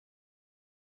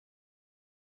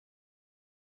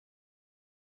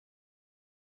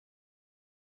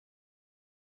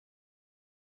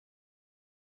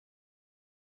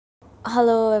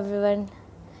Hello everyone.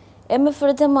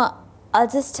 I'll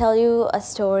just tell you a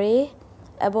story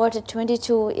about a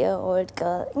 22-year-old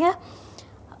girl. Yeah.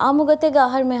 Amugotega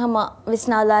har me hama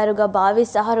visnalaruga bavi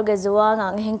saharuga zuang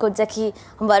anghen ko jaki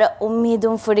hamara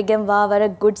ummidum furigem wa vara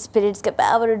good spirits ke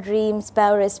power dreams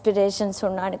power aspirations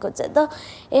hunani ko jada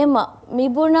ema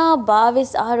mibuna bavi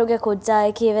saharuga ko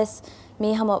jai kives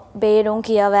me hama beirun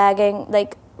kiya wagen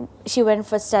like she went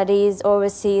for studies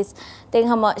overseas.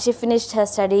 Then she finished her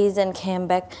studies and came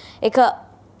back.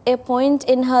 A point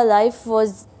in her life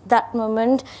was that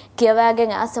moment kiyawagen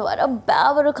asawara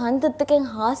bavaru kantattaken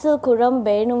hasil kuram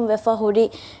beenum vefa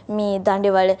hudi mi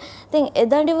dandiwale. Then e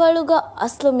dandiwaluga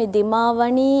aslu mi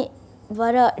dimawani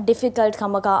vara difficult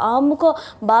kamaka amuko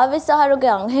bavisaharuge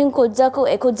anghen kujjaku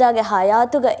ekujjage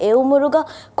hayatuga e umuruga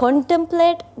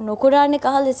contemplate nokurane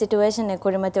kahale situation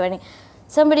ekurimativani.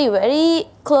 Somebody very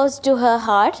close to her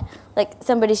heart, like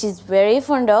somebody she's very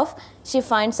fond of, she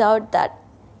finds out that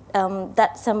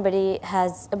that somebody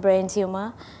has a brain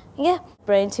tumor. Yeah,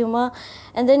 brain tumor.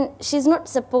 And then she's not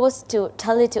supposed to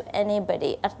tell it to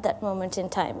anybody at that moment in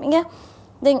time. Yeah.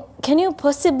 Then can you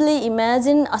possibly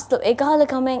imagine aslo ekala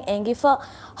coming engifa?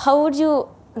 How would you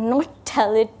not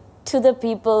tell it to the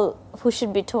people who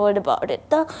should be told about it?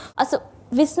 Also,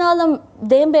 Visnalam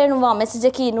dem beenuwa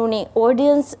message ki nuni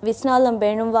audience Visnalam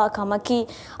beenuwa kamaki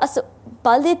asu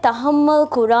baldi tahammal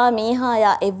kura miha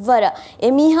ya evvara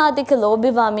emiha dek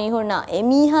lobiwa mihunna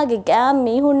emiha ge gam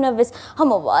mihunna vis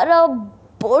hama wara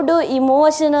bodo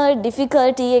emotional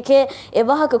difficulty eke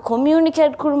evahaka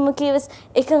communicate kurumaki vis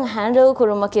ekan handle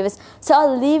kurumaki vis. So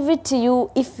I'll leave it to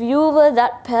you. If you were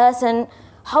that person,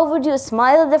 how would you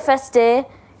smile the first day,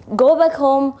 go back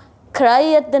home,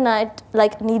 cry at the night,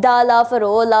 like nida lafa ro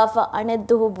lafa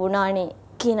aneddu bunani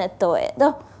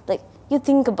kinatoe. Like you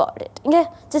think about it. Okay?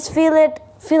 Just feel it,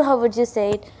 feel how would you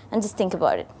say it, and just think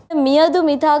about it. Miyadu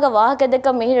mitaga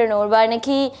wahakadaka mihira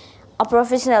Noorbaaneki, a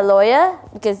professional lawyer,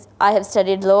 because I have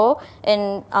studied law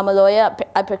and I'm a lawyer,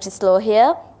 I practice law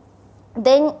here.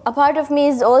 Then a part of me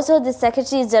is also the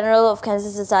Secretary General of Cancer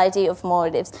Society of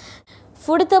Maldives.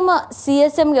 Fuditama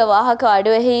CSM ga wahaka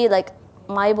aduehi, like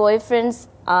my boyfriend's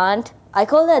aunt, I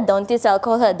call her Donti, so I'll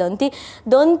call her Donti.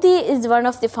 Donti is one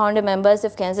of the founder members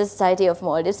of Cancer Society of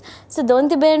Maldives. So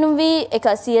Donti Benumvi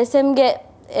eka CSM ge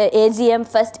AGM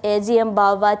first AGM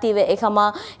bavati ve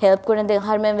ekama help kurne de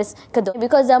har men vis kado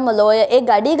because I'm a lawyer e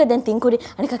gadi ga den tinkuri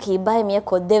anika kibai miya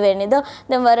kodde venne da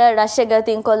den wara rashe ga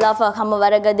tinkolla fa hama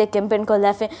wara ga de campaign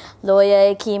kolla fe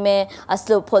lawyer kime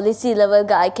aslo policy level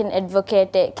ga I can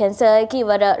advocate cancer ki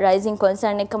wara rising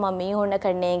concern ekama mi hona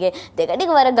karnege de gadi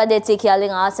ga wara ga de chi kiyalin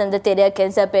asan de tere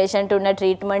cancer patient una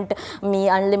treatment mi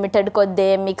unlimited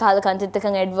kodde mi khala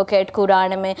kantittakan advocate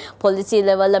kurana me policy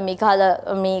level mi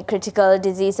khala mi critical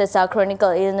disease chronic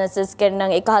illnesses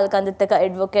kenang ekal kandittaka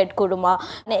advocate kuruma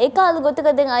ne ekal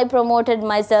gotuka then I promoted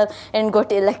myself and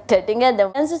got elected inga the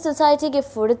Cancer Society ke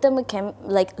fudutama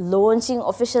like launching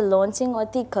official launching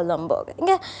oti Colombo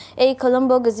inga e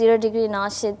Colombo 0 degree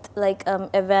nashit like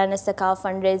awareness ka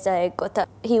fundraiser gota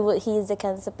he is a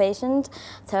cancer patient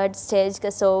third stage ka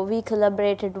so we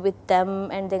collaborated with them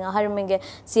and then harmenge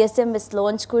CSM was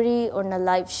launch kuri on a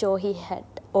live show he had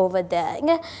over there.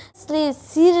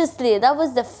 Seriously, that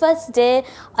was the first day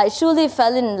I truly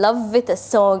fell in love with a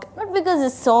song. Not because the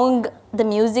song, the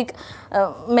music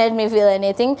made me feel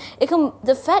anything.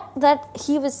 The fact that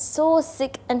he was so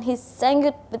sick and he sang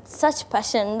it with such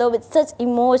passion, though with such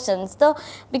emotions, though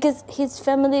because his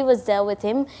family was there with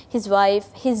him, his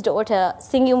wife, his daughter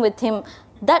singing with him.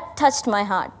 That touched my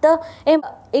heart. The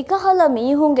ekahala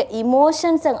mihunge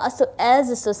emotions and as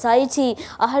a society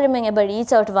aharimenge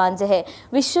reach out vanze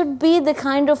we should be the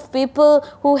kind of people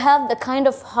who have the kind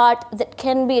of heart that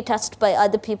can be touched by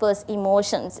other people's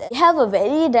emotions. We have a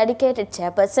very dedicated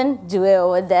chairperson, Jue,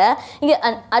 over there.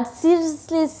 And I'd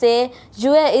seriously say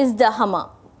Jue is the Hama.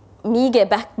 Mige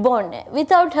backbone.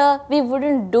 Without her, we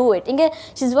wouldn't do it.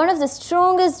 She's one of the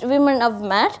strongest women I've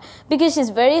met because she's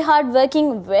very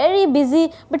hardworking, very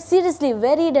busy, but seriously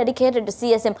very dedicated to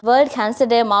CSM. World Cancer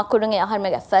Day Makurunge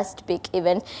Aharmega first big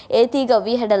event. Etiga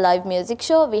we had a live music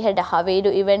show, we had a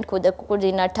Havedu event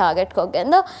Kudina Target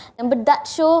Kogenda. But that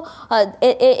show,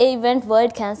 event,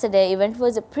 World Cancer Day event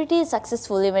was a pretty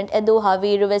successful event. Edu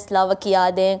Havedu West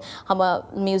Lavakia Hama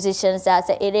musicians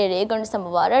as a ere going to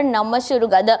Samavara,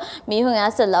 Namashurugada. mihun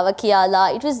asa lava kiyala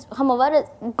it was hama wara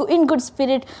in good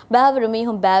spirit baavaru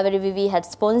mihun baaveri we had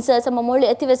sponsors hama moli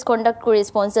etives conduct kuri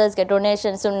sponsors get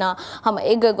donations unna hama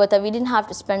ega gota we didn't have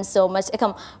to spend so much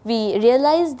ekam we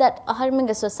realized that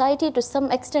aharmenga society to some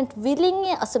extent willing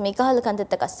asu mikahala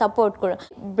kantaka support kura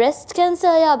breast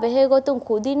cancer ya behe gotun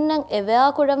kudinnan evea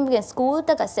kuram school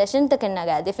taka session taka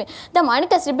naga defi da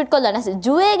manika repeat kolla nas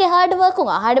juwe ge hard work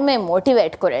un ahad me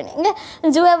motivate kurene nge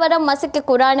juwe wara masake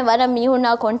kurane wara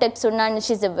mihuna contact sunna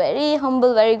she's a very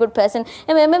humble very good person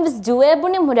em juwe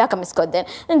bune murya kamis kodden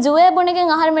juwe bune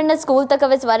gen ahar menna school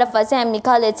taka wes wara fase ham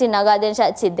mikale echi naga den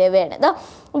shachi devene da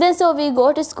then so we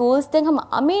go to schools then hama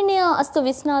aminiya astu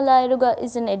visnala iruga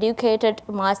is an educated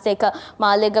maseka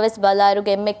malega wes bala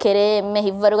iruga emme kere emme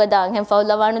hivvaruga dang hem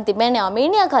faulawanu tibene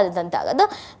aminiya kaldantaga da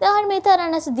ahar me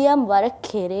tarana su diam wara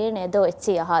kere ne do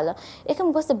echi ahala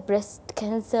ekam gos breast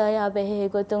cancer ya behe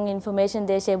gotun information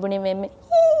deshe buni memme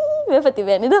වෙපති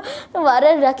වෙනද වර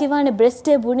රකිවානේ breast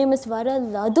e buni mes වර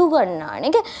ලදු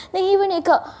ගන්නානේ then even එක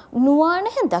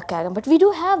නුවානේ hendakkagan but we do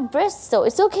have breasts so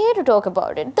it's okay to talk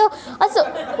about it so also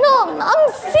no I'm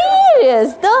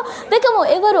serious though dekamo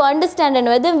evaru understand and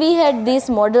whether we had these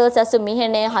models as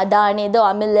mihene hadane do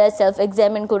amille self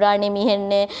examine kurane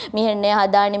mihenne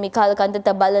hadane mikal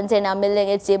kantata balance and amille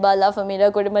eche bala famira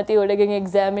kodimati odegen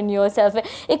examine yourself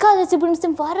ekala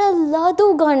sibunsim vara ladu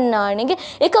gannane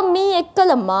එක මේ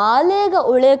එක්කල මාලේග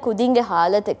උලේ කුදින්ගේ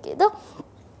හාලතකේද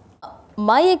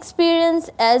my experience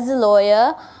as a lawyer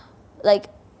like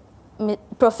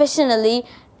professionally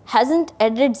hasn't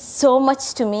added so much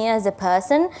to me as a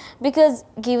person because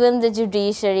given the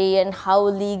judiciary and how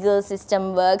legal system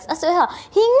works so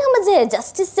hinga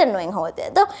justice knowing hote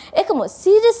though ekamo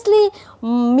seriously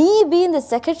me being the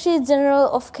secretary general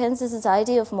of Cancer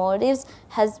Society of Maldives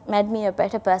has made me a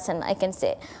better person I can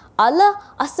say alla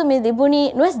asu me dibuni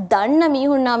nues danna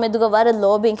mihunna meduga wara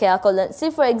lobbying kya kolla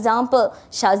see for example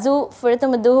shazu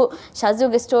furatama du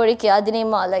shazu ge story kya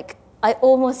dinima like I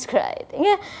almost cried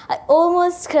yeah I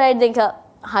almost cried denka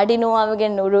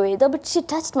hadinoamagen nuruida but she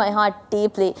touched my heart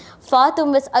deeply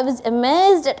fatum was I was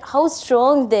amazed at how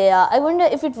strong they are I wonder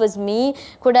if it was me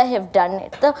could I have done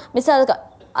it the misal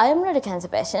I am not a cancer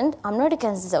patient. I'm not a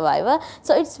cancer survivor.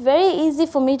 So it's very easy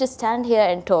for me to stand here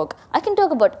and talk. I can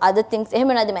talk about other things. I'm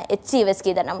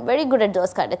very good at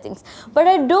those kind of things. But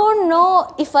I don't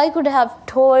know if I could have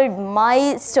told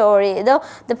my story, the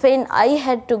pain I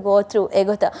had to go through.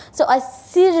 So I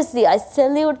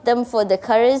salute them for the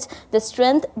courage, the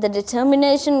strength, the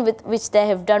determination with which they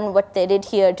have done what they did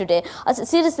here today.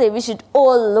 Seriously, we should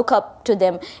all look up to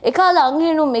them. I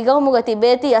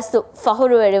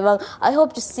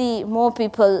hope to see more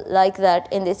people like that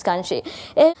in this country.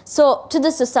 So to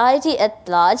the society at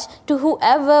large, to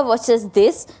whoever watches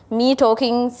this, me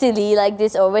talking silly like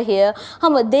this over here,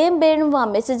 hama dem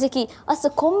benwa message ki as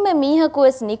komme miha ko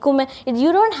es nikume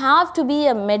you don't have to be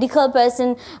a medical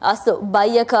person as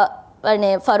bayaka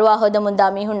ane farwa hoda munda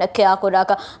mihunna kya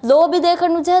kuraka lobi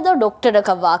dekanu jehda doctor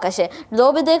ka wakashe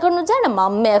lobi dekanu jana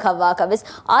mamme ka wakabes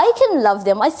I can love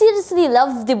them I seriously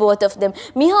love the both of them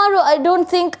miharu I don't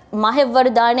think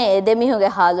mahevardane ede mihuge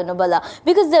halunu bala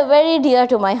because they're very dear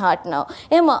to my heart now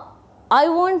ema I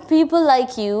want people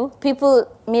like you people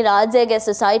Mirajege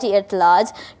society at large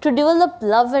to develop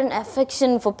love and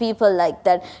affection for people like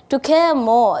that to care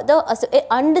more though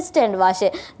understand washe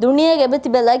duniya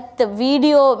gebetibe like the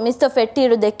video Mr.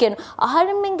 Fettiru dekken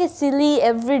aharmenge silly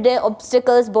everyday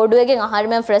obstacles boduwegen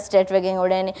aharmen frustrate wegen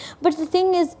odene but the thing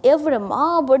is evra ma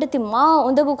bodati ma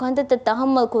undagu kantata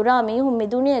tahammal kura me hum me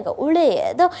duniya ga ule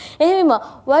though ehima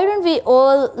why don't we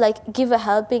all like give a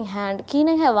helping hand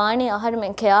kinen ha wani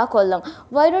aharmen kya kollam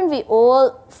why don't we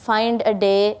all find a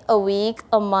day a week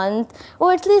a month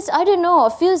or at least I don't know a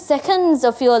few seconds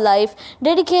of your life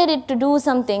dedicated to do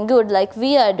something good like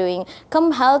we are doing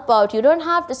come help out you don't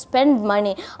have to spend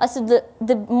money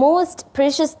the most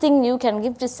precious thing you can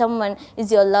give to someone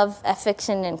is your love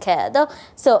affection and care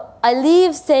so I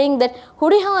leave saying that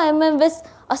huriha mmves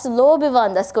as lobiwa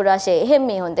daskurashe ehem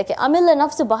mihun deke amilla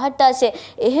nafsu bahattashe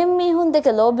ehem mihun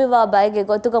deke lobiwa baige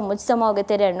gotuga mujsamawge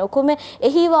tere nokume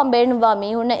ehiwa benwa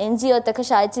mihunna NGO taka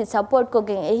shaichi support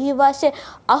kogen ehi washe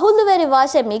ahulu veri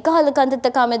washe mikahal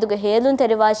kantata meduge helun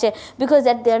teri washe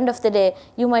because at the end of the day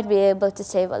you might be able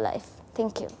to save a life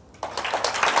thank you